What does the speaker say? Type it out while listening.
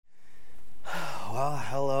Well,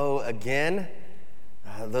 hello again.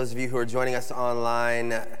 Those of you who are joining us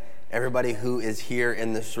online, everybody who is here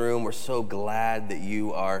in this room, we're so glad that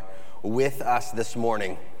you are with us this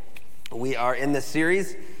morning. We are in this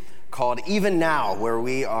series called Even Now, where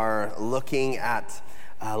we are looking at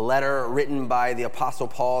a letter written by the Apostle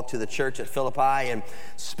Paul to the church at Philippi, and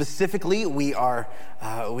specifically we are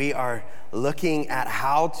looking at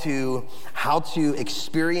how to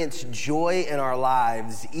experience joy in our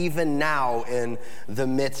lives even now in the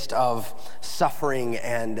midst of suffering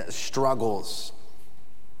and struggles.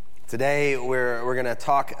 Today we're going to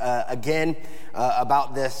talk again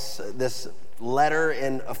about this letter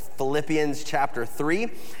in Philippians chapter 3,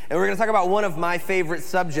 and we're going to talk about one of my favorite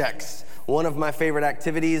subjects. One of my favorite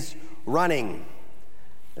activities, running.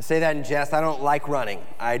 I say that in jest. I don't like running.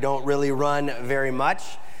 I don't really run very much.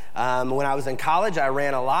 When I was in college, I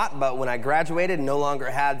ran a lot, but when I graduated and no longer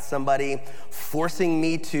had somebody forcing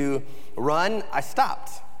me to run, I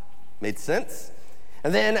stopped. Made sense?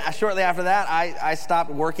 And then shortly after that, I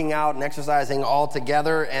stopped working out and exercising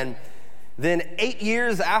altogether. And then 8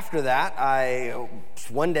 years after that,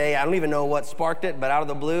 one day, I don't even know what sparked it, but out of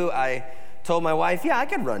the blue, I told my wife, yeah, I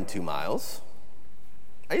could run 2 miles.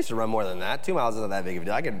 I used to run more than that. 2 miles isn't that big of a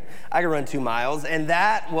deal. I could run 2 miles, and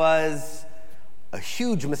that was a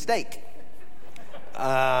huge mistake.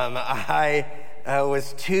 I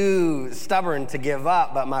was too stubborn to give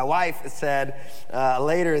up, but my wife said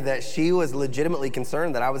later that she was legitimately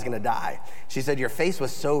concerned that I was going to die. She said, your face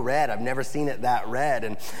was so red. I've never seen it that red.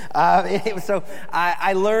 And so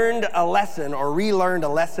I learned a lesson, or relearned a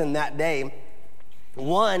lesson that day.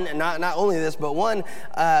 One, not only this, but one,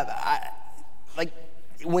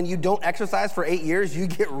 when you don't exercise for 8 years, you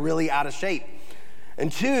get really out of shape. And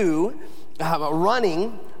two,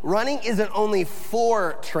 running isn't only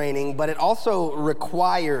for training, but it also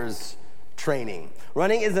requires training.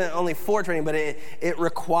 Running isn't only for training, but it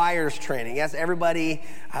requires training. Yes, everybody,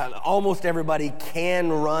 almost everybody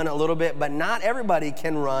can run a little bit, but not everybody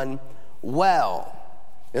can run well.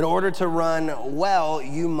 In order to run well,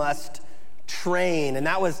 you must train. And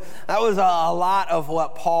that was a lot of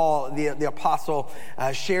what Paul, the apostle,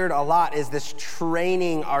 shared a lot, is this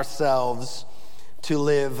training ourselves to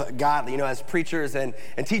live godly. You know, as preachers and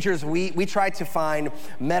teachers, we try to find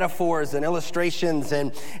metaphors and illustrations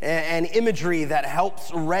and imagery that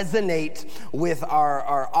helps resonate with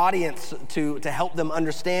our audience to help them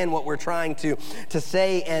understand what we're trying to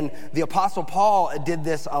say. And the Apostle Paul did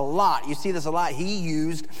this a lot. You see this a lot. He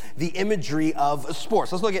used the imagery of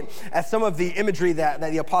sports. Let's look at some of the imagery that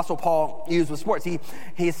the Apostle Paul used with sports.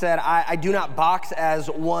 He said, I do not box as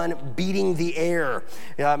one beating the air.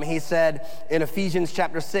 He said in Ephesians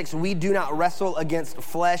chapter 6, we do not wrestle against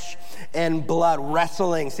flesh and blood.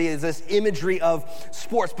 Wrestling, see, is this imagery of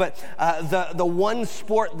sports. But the one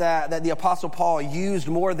sport that the Apostle Paul used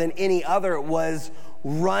more than any other was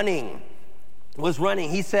running.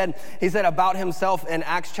 He said about himself in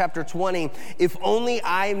Acts chapter 20, if only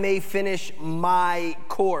I may finish my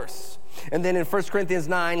course. And then in 1 Corinthians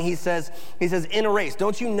 9, he says, in a race,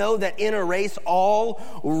 don't you know that in a race all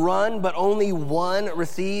run, but only one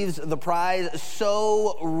receives the prize?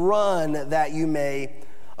 So run that you may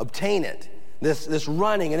obtain it. This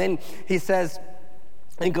running. And then he says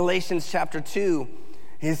in Galatians chapter 2,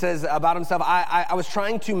 he says about himself, I was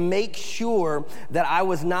trying to make sure that I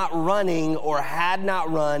was not running or had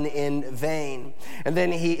not run in vain. And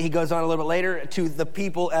then he goes on a little bit later to the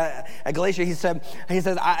people at Galatia. He says,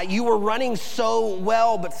 you were running so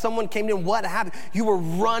well, but someone came in. What happened? You were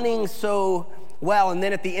running so well. And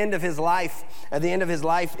then at the end of his life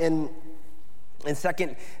in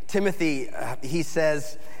 2 Timothy, he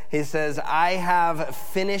says, I have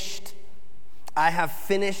finished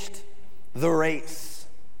the race.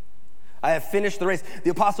 I have finished the race.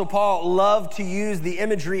 The Apostle Paul loved to use the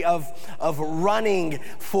imagery of running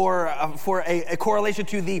for a correlation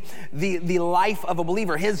to the life of a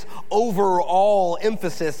believer. His overall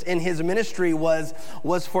emphasis in his ministry was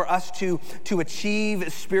for us to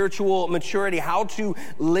achieve spiritual maturity, how to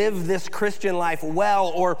live this Christian life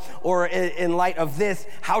well, or in light of this,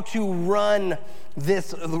 how to run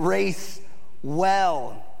this race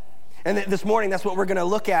well. And this morning, that's what we're going to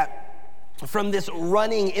look at. From this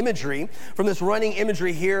running imagery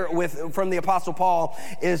here from the Apostle Paul,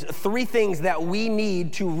 is 3 things that we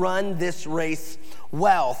need to run this race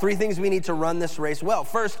well. 3 things we need to run this race well.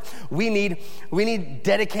 First, we need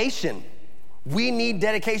dedication. We need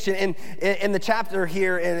dedication. In the chapter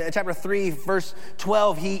here, in chapter 3, verse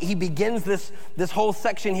 12, he begins this whole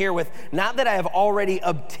section here with, not that I have already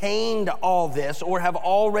obtained all this or have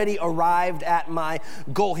already arrived at my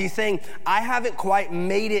goal. He's saying, I haven't quite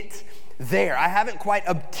made it there. I haven't quite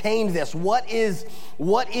obtained this. What is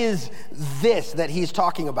this that he's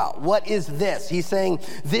talking about? What is this? He's saying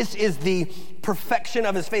this is the perfection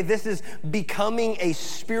of his faith. This is becoming a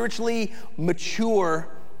spiritually mature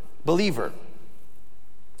believer.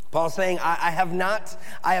 Paul's saying, I have not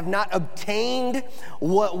obtained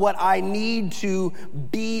what I need to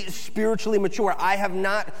be spiritually mature. I have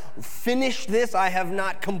not finished this. I have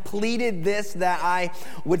not completed this, that I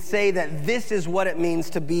would say that this is what it means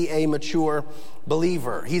to be a mature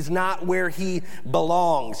believer. He's not where he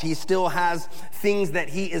belongs. He still has things that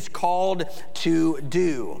he is called to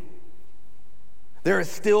do. There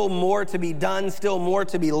is still more to be done, still more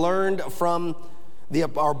to be learned from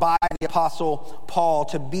by the Apostle Paul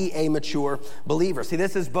to be a mature believer. See,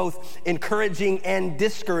 this is both encouraging and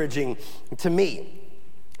discouraging to me.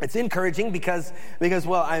 It's encouraging because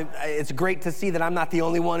it's great to see that I'm not the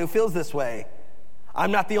only one who feels this way.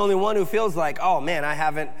 I'm not the only one who feels like, oh man, I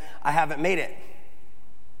haven't made it.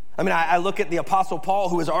 I mean, I look at the Apostle Paul,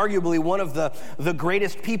 who is arguably one of the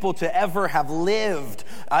greatest people to ever have lived,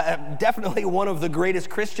 definitely one of the greatest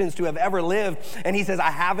Christians to have ever lived, and he says,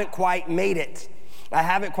 I haven't quite made it. I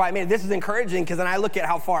haven't quite made it. This is encouraging because then I look at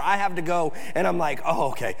how far I have to go and I'm like,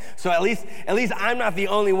 oh, okay. So at least I'm not the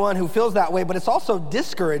only one who feels that way, but it's also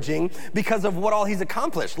discouraging because of what all he's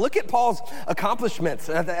accomplished. Look at Paul's accomplishments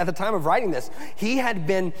at the time of writing this. He had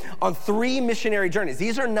been on 3 missionary journeys.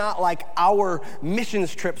 These are not like our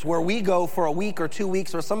missions trips where we go for a week or 2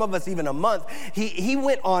 weeks or some of us even a month. He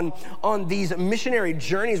went on these missionary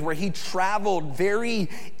journeys where he traveled very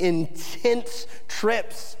intense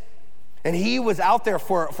trips. And he was out there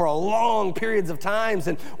for a long periods of times.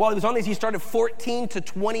 And while he was on these, he started 14 to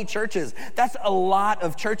 20 churches. That's a lot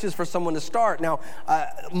of churches for someone to start. Now,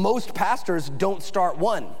 most pastors don't start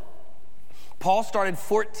one. Paul started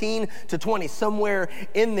 14 to 20, somewhere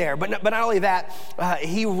in there. But not only that,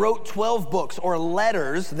 he wrote 12 books or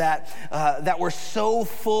letters that were so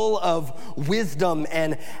full of wisdom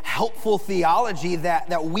and helpful theology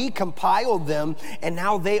that we compiled them, and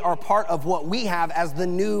now they are part of what we have as the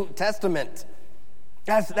New Testament.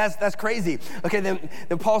 That's crazy. Okay, then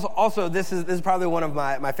Paul also, this is probably one of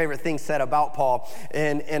my favorite things said about Paul.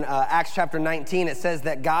 In Acts chapter 19, it says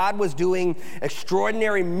that God was doing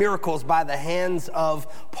extraordinary miracles by the hands of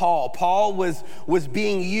Paul. Paul was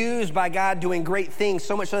being used by God doing great things,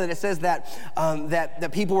 so much so that it says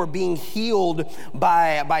that people were being healed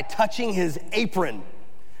by touching his apron.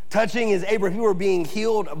 Touching his apron, people were being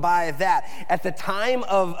healed by that. At the time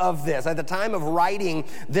of this, at the time of writing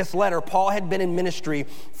this letter, Paul had been in ministry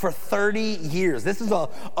for 30 years. This is a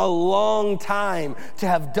long time to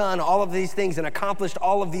have done all of these things and accomplished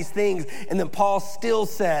all of these things. And then Paul still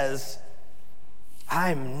says,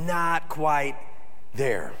 I'm not quite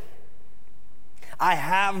there. I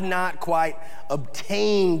have not quite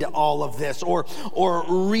obtained all of this or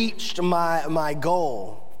reached my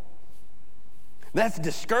goal. That's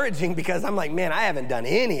discouraging because I'm like, man, I haven't done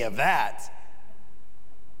any of that.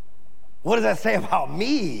 What does that say about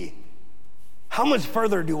me? How much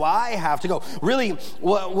further do I have to go? Really,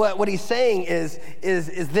 what he's saying is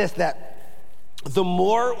this, that the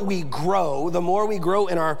more we grow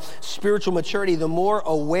in our spiritual maturity, the more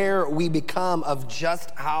aware we become of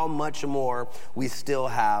just how much more we still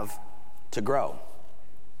have to grow.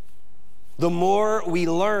 The more we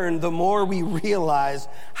learn, the more we realize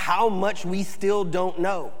how much we still don't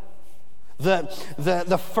know.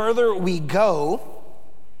 The further we go,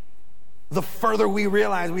 the further we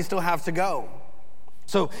realize we still have to go.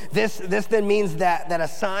 So this then means that a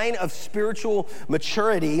sign of spiritual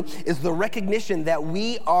maturity is the recognition that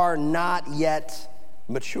we are not yet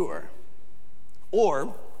mature.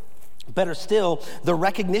 Or, better still, the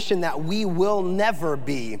recognition that we will never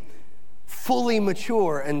be fully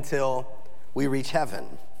mature until we reach heaven.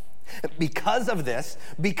 Because of this,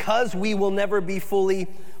 because we will never be fully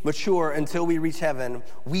mature until we reach heaven,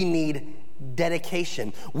 we need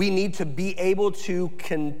dedication. We need to be able to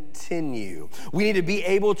continue. We need to be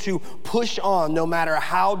able to push on no matter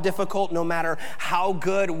how difficult, no matter how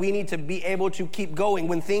good. We need to be able to keep going.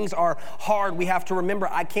 When things are hard, we have to remember,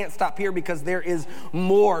 I can't stop here because there is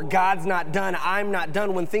more. God's not done. I'm not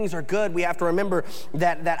done. When things are good, we have to remember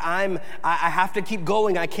that I have to keep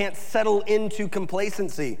going. I can't settle into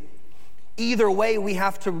complacency. Either way, we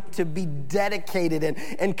have to be dedicated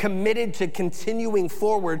and committed to continuing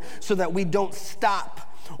forward so that we don't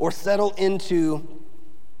stop or settle into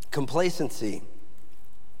complacency.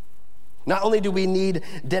 Not only do we need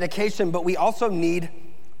dedication, but we also need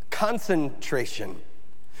concentration.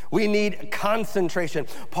 We need concentration.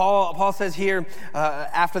 Paul says here,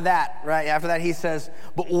 after that, he says,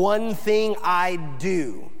 but one thing I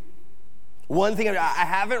do. One thing, I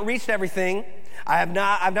haven't reached everything. I've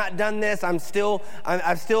not done this. I still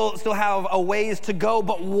have a ways to go,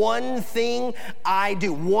 but one thing I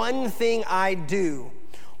do.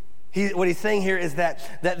 What he's saying here is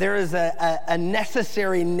that there is a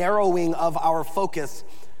necessary narrowing of our focus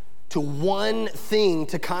to one thing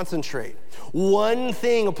to concentrate. One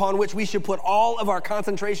thing upon which we should put all of our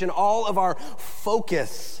concentration, all of our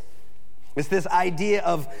focus. It's this idea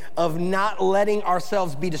of not letting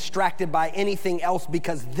ourselves be distracted by anything else,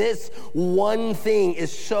 because this one thing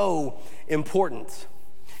is so important.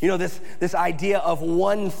 You know, this idea of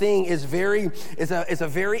one thing is a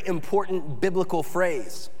very important biblical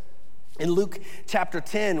phrase. In Luke chapter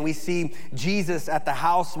 10, we see Jesus at the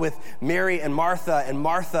house with Mary and Martha. And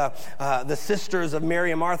Martha, the sisters of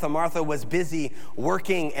Mary and Martha was busy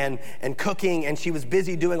working and cooking, and she was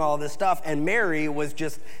busy doing all this stuff. And Mary was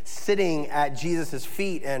just sitting at Jesus'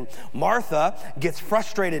 feet. And Martha gets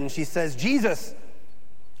frustrated, and she says, Jesus,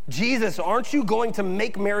 aren't you going to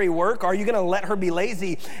make Mary work? Are you going to let her be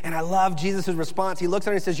lazy? And I love Jesus' response. He looks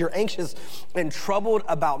at her and says, you're anxious and troubled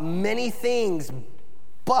about many things,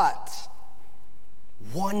 but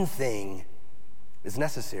one thing is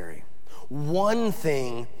necessary. One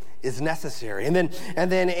thing is necessary. And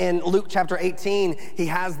then in Luke chapter 18, he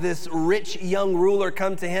has this rich young ruler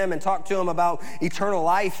come to him and talk to him about eternal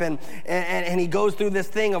life. And he goes through this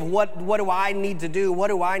thing of what do I need to do? What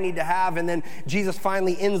do I need to have? And then Jesus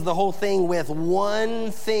finally ends the whole thing with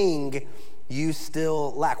one thing you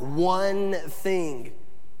still lack. One thing.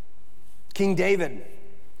 King David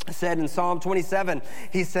said in Psalm 27,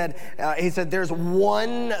 he said, there's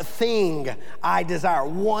one thing I desire,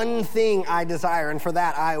 and for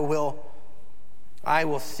that I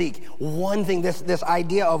will seek. One thing, this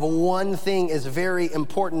idea of one thing is very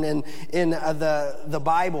important in the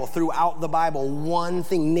Bible, throughout the Bible. One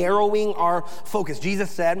thing, narrowing our focus.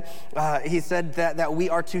 Jesus said, he said that we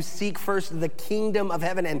are to seek first the kingdom of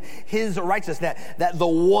heaven and his righteousness, that the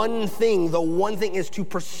one thing is to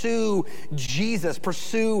pursue Jesus,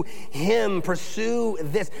 pursue him, pursue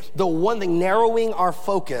this. The one thing, narrowing our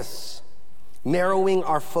focus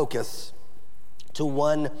to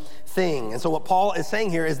one thing. And so what Paul is saying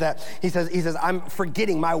here is that he says, I'm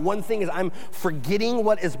forgetting. My one thing is I'm forgetting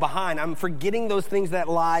what is behind. I'm forgetting those things that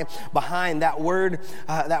lie behind. That word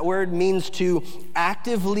means to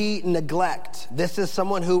actively neglect. This is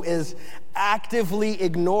someone who is actively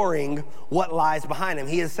ignoring what lies behind him.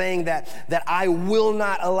 He is saying that I will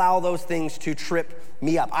not allow those things to trip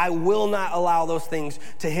me up. I will not allow those things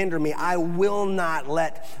to hinder me. I will not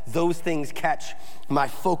let those things catch my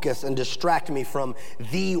focus and distract me from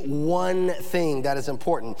the one thing that is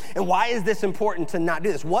important. And why is this important to not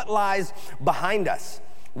do this? What lies behind us?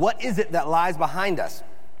 What is it that lies behind us?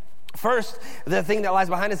 First, the thing that lies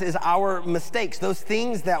behind us is our mistakes, those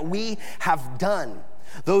things that we have done.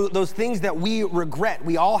 Those things that we regret.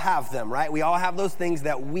 We all have them, right? We all have those things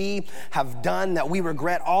that we have done that we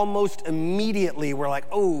regret almost immediately. We're like,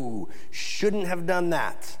 oh, shouldn't have done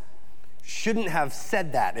that. Shouldn't have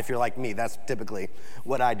said that. If you're like me, that's typically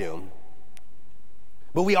what I do.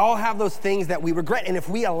 But we all have those things that we regret. And if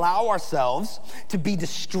we allow ourselves to be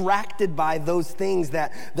distracted by those things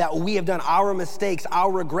that we have done, our mistakes,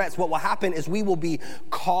 our regrets, what will happen is we will be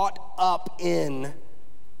caught up in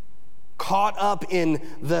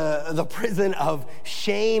the prison of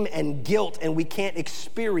shame and guilt, and we can't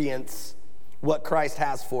experience what Christ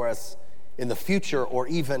has for us in the future or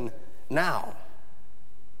even now.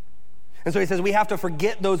 And so he says we have to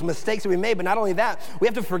forget those mistakes that we made, but not only that, we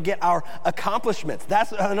have to forget our accomplishments.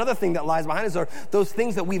 That's another thing that lies behind us, are those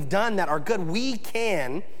things that we've done that are good. We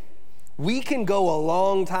can go a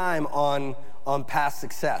long time on past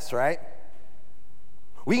success, right?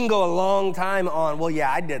 We can go a long time on, well,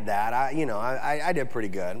 yeah, I did that. I did pretty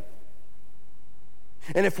good.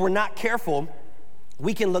 And if we're not careful,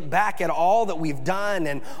 we can look back at all that we've done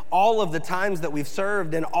and all of the times that we've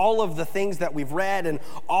served and all of the things that we've read and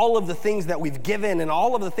all of the things that we've given and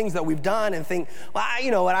all of the things that we've done and think, well, you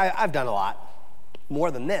know what, I've done a lot more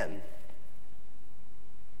than them.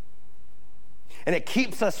 And it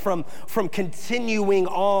keeps us from continuing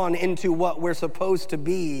on into what we're supposed to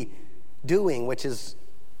be doing, which is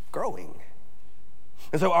growing.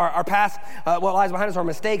 And so our past, what lies behind us, our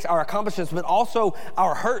mistakes, our accomplishments, but also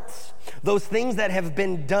our hurts, those things that have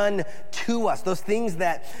been done to us, those things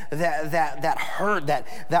that hurt,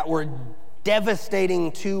 that were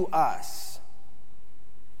devastating to us.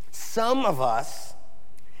 Some of us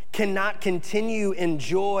cannot continue in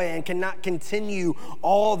joy and cannot continue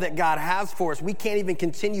all that God has for us. We can't even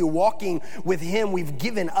continue walking with him. We've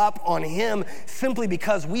given up on him simply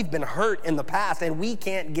because we've been hurt in the past, and we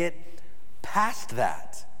can't get past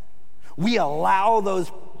that. We allow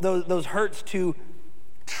those hurts to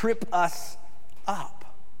trip us up.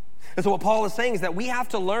 And so what Paul is saying is that we have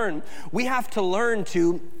to learn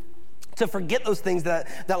to forget those things that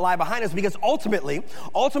lie behind us, because ultimately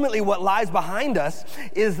what lies behind us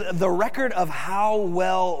is the record of how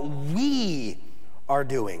well we are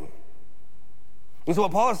doing. And so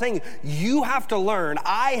what Paul is saying, you have to learn,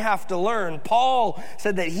 I have to learn. Paul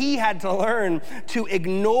said that he had to learn to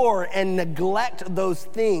ignore and neglect those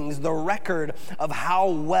things, the record of how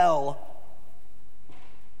well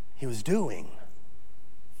he was doing.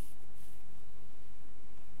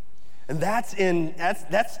 And that's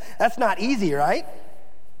not easy, right?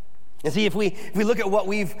 And see, if we look at what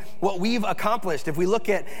we've accomplished, if we look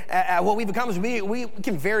at what we've accomplished, we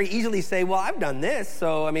can very easily say, well, I've done this.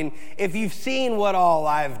 So, I mean, if you've seen what all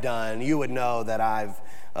I've done, you would know that I'm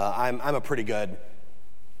a pretty good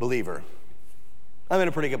believer. I'm in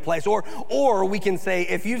a pretty good place. Or we can say,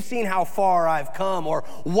 if you've seen how far I've come or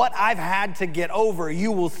what I've had to get over,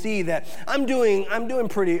 you will see that I'm doing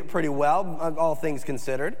pretty well, all things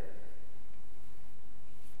considered.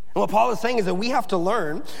 And what Paul is saying is that we have to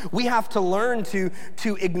learn to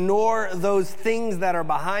ignore those things that are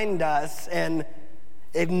behind us and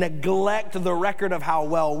neglect the record of how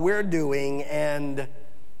well we're doing. And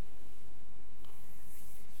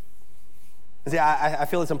see, I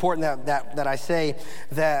feel it's important that I say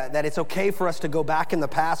that it's okay for us to go back in the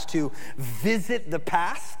past, to visit the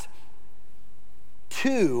past,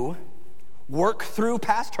 to work through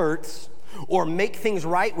past hurts, or make things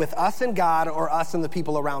right with us and God or us and the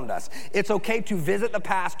people around us. It's okay to visit the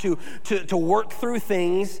past, to work through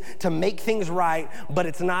things, to make things right, but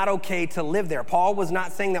it's not okay to live there. Paul was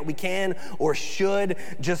not saying that we can or should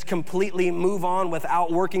just completely move on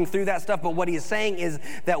without working through that stuff, but what he is saying is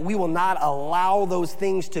that we will not allow those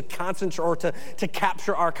things to concentrate or to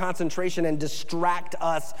capture our concentration and distract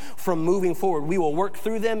us from moving forward. We will work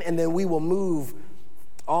through them and then we will move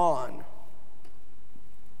on.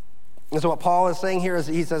 And so what Paul is saying here is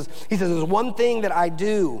he says, there's one thing that I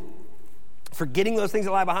do, forgetting those things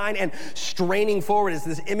that lie behind and straining forward. Is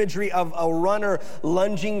this imagery of a runner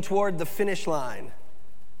lunging toward the finish line.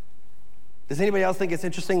 Does anybody else think it's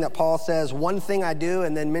interesting that Paul says one thing I do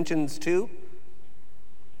and then mentions two?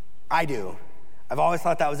 I do. I've always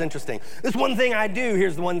thought that was interesting. This one thing I do,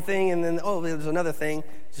 here's the one thing, and then, there's another thing.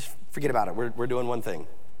 Just forget about it. We're doing one thing.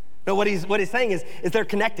 No, what he's saying is they're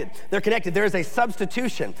connected. They're connected. There is a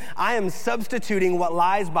substitution. I am substituting what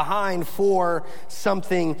lies behind for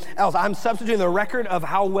something else. I'm substituting the record of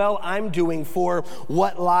how well I'm doing for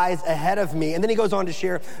what lies ahead of me. And then he goes on to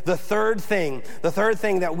share the third thing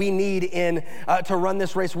that we need to run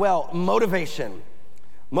this race well: motivation.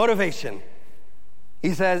 Motivation.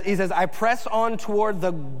 He says, I press on toward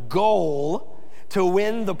the goal to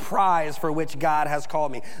win the prize for which God has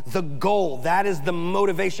called me. The goal, that is the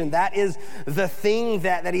motivation. That is the thing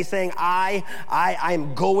that he's saying,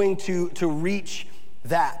 I'm going to reach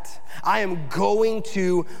that. I am going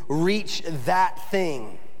to reach that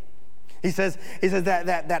thing. He says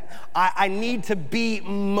that I need to be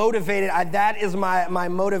motivated. That is my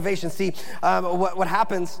motivation. See, what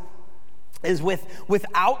happens is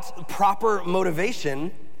without proper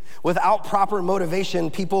motivation,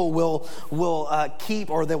 people will keep,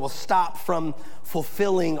 or they will stop from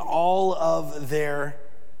fulfilling all of their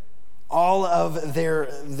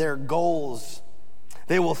goals.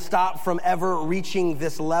 They will stop from ever reaching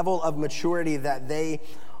this level of maturity that they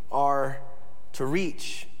are to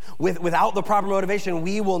reach. Without the proper motivation,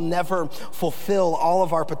 we will never fulfill all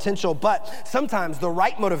of our potential. But sometimes the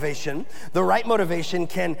right motivation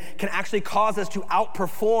can actually cause us to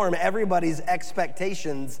outperform everybody's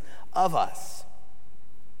expectations of us.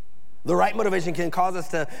 The right motivation can cause us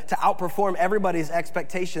to outperform everybody's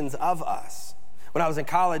expectations of us. When I was in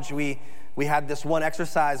college, we had this one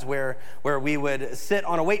exercise where we would sit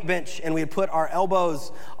on a weight bench and we'd put our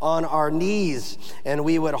elbows on our knees and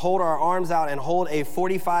we would hold our arms out and hold a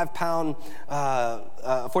 45-pound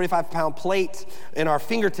plate in our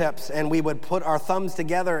fingertips, and we would put our thumbs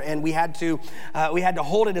together and we had to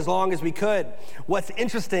hold it as long as we could. What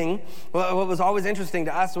was always interesting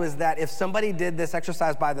to us was that if somebody did this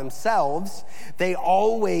exercise by themselves, they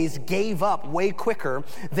always gave up way quicker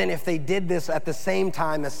than if they did this at the same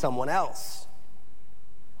time as someone else.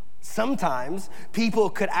 Sometimes people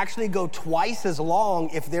could actually go twice as long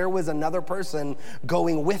if there was another person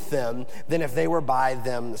going with them than if they were by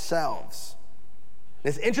themselves.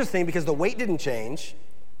 It's interesting because the weight didn't change.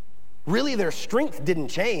 Really, their strength didn't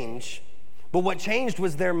change, but what changed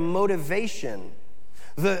was their motivation.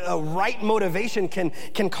 The right motivation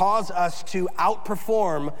can cause us to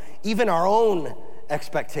outperform even our own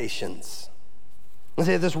expectations. I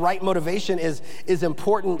say this right motivation is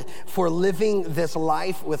important for living this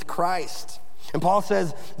life with Christ. And Paul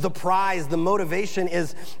says the prize, the motivation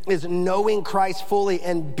is knowing Christ fully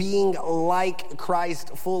and being like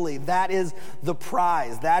Christ fully. That is the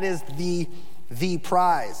prize. That is the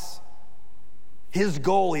prize. His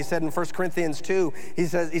goal, he said in 1 Corinthians 2, he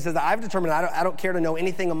says, I've determined I don't care to know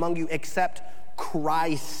anything among you except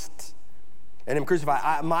Christ and him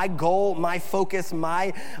crucified. My goal, my focus,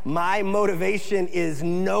 my motivation is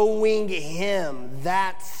knowing him.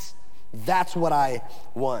 That's what I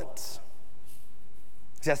want.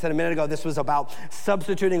 As I said a minute ago, this was about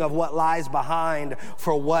substituting of what lies behind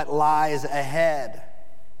for what lies ahead.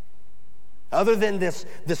 Other than this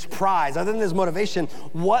prize, other than this motivation,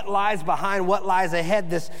 what lies behind, what lies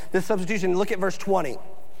ahead, this substitution? Look at verse 20.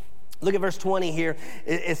 Look at verse 20 here.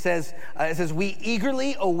 It says, we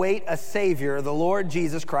eagerly await a Savior, the Lord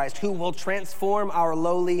Jesus Christ, who will transform our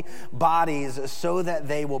lowly bodies so that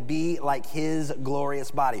they will be like his glorious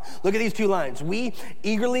body. Look at these two lines. We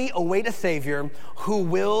eagerly await a Savior who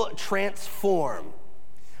will transform.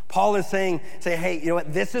 Paul is saying, hey, you know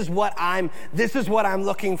what? This is what I'm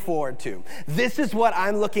looking forward to. This is what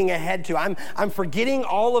I'm looking ahead to. I'm forgetting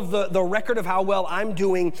all of the record of how well I'm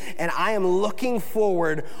doing, and I am looking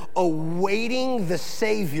forward, awaiting the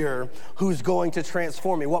Savior who's going to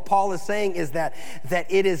transform me. What Paul is saying is that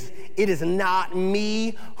it is not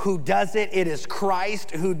me who does it. It is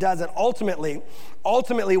Christ who does it. Ultimately,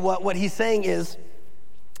 what he's saying is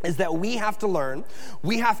that we have to learn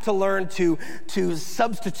to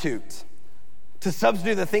substitute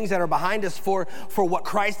the things that are behind us for what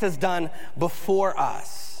Christ has done before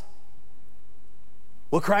us.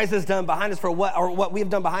 What Christ has done behind us what we've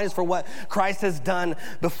done behind us for what Christ has done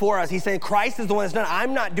before us. He's saying Christ is the one that's done.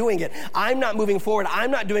 I'm not doing it. I'm not moving forward. I'm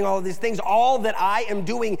not doing all of these things. All that I am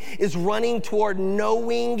doing is running toward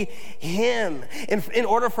knowing him. In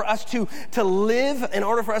order for us to live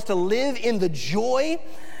in the joy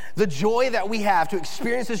that we have, to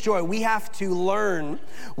experience this joy, we have to learn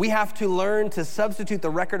to substitute the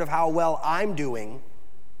record of how well I'm doing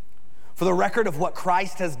for the record of what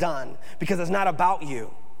Christ has done, because it's not about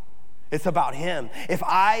you. It's about him. If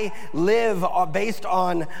I live based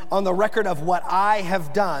on the record of what I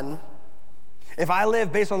have done,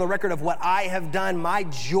 my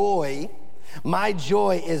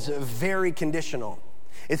joy is very conditional.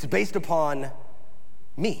 It's based upon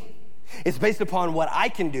me. It's based upon what I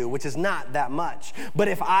can do, which is not that much. But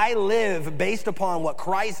if I live based upon what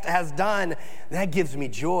Christ has done, that gives me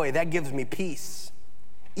joy. That gives me peace.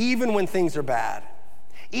 Even when things are bad,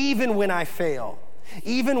 even when I fail,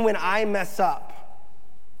 even when I mess up,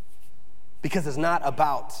 because it's not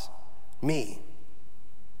about me.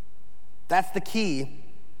 That's the key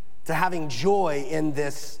to having joy in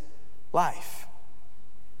this life.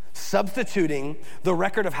 Substituting the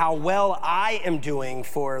record of how well I am doing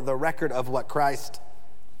for the record of what Christ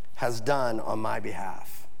has done on my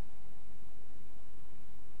behalf.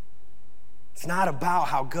 It's not about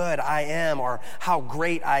how good I am or how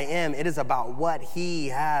great I am. It is about what he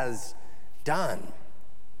has done.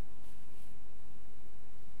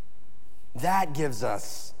 That gives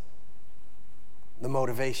us the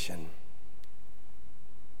motivation.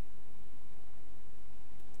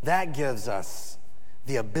 That gives us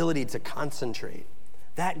the ability to concentrate.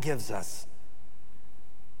 That gives us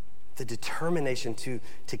the determination to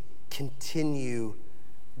continue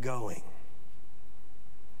going.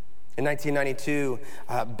 In 1992,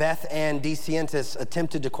 Beth Ann DeCientis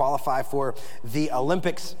attempted to qualify for the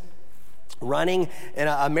Olympics running in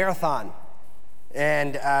a marathon.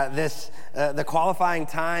 And the qualifying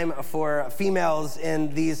time for females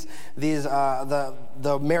in the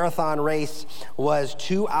marathon race was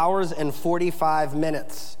 2 hours and 45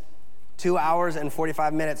 minutes. 2 hours and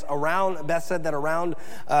 45 minutes. Beth said that around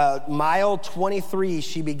mile 23,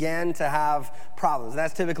 she began to have problems.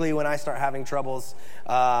 That's typically when I start having troubles,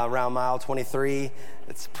 around mile 23.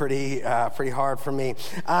 It's pretty hard for me.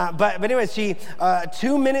 But anyways, she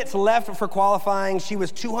 2 minutes left for qualifying. She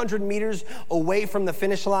was 200 meters away from the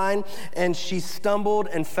finish line, and she stumbled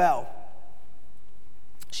and fell.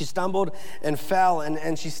 She stumbled and fell,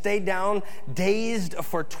 and she stayed down, dazed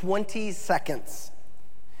for 20 seconds.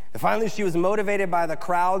 And finally, she was motivated by the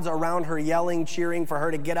crowds around her yelling, cheering for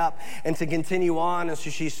her to get up and to continue on. And so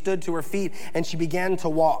she stood to her feet and she began to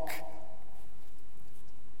walk.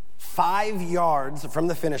 5 yards from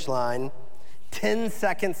the finish line, 10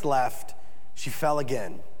 seconds left, she fell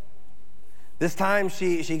again. This time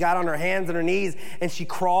she got on her hands and her knees and she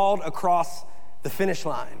crawled across the finish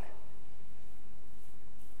line.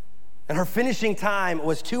 And her finishing time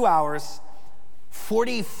was 2 hours,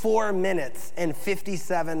 44 minutes and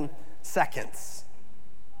 57 seconds.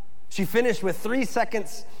 She finished with 3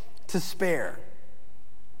 seconds to spare.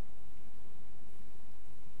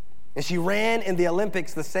 And she ran in the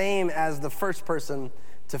Olympics the same as the first person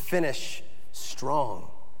to finish strong.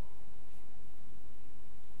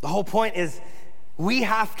 The whole point is we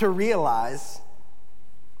have to realize,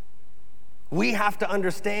 we have to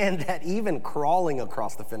understand that even crawling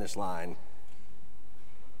across the finish line,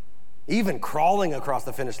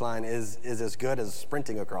 is as good as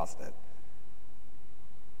sprinting across it.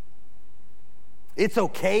 It's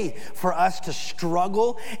okay for us to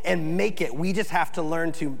struggle and make it. We just have to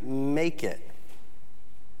learn to make it.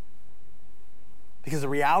 Because the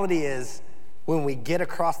reality is, when we get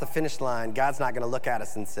across the finish line, God's not going to look at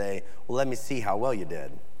us and say, well, let me see how well you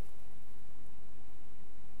did.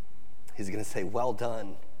 He's going to say, well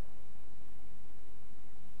done.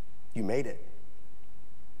 You made it.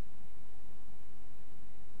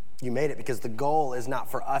 You made it, because the goal is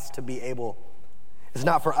not for us to be able It's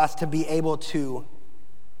not for us to be able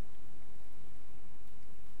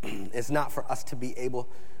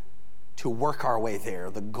to work our way there.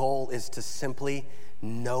 The goal is to simply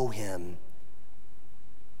know him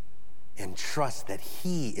and trust that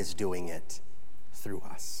he is doing it through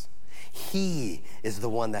us. He is the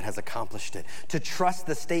one that has accomplished it. To trust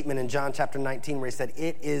the statement in John chapter 19 where he said,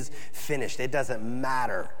 it is finished. It doesn't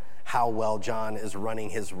matter how well John is running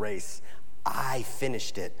his race. I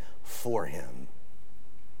finished it for him.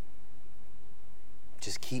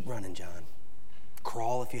 Just keep running, John.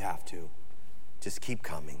 Crawl if you have to. Just keep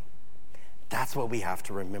coming. That's what we have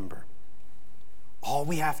to remember. All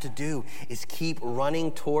we have to do is keep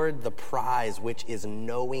running toward the prize, which is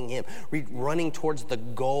knowing him. Running towards the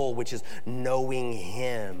goal, which is knowing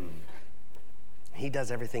him. He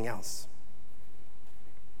does everything else.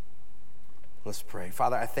 Let's pray.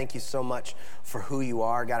 Father, I thank you so much for who you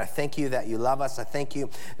are. God, I thank you that you love us. I thank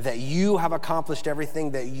you that you have accomplished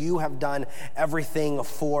everything, that you have done everything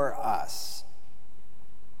for us.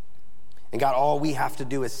 And God, all we have to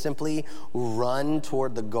do is simply run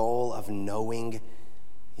toward the goal of knowing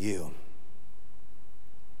you.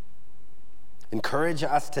 Encourage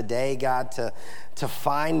us today, God, to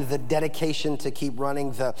find the dedication to keep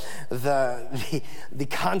running, the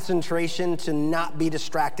concentration to not be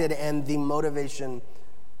distracted, and the motivation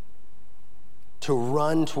to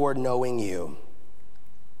run toward knowing you.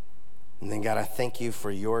 And then, God, I thank you for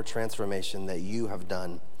your transformation, that you have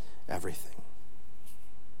done everything.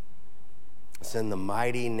 It's in the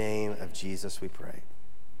mighty name of Jesus we pray.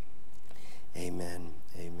 Amen.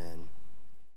 Amen.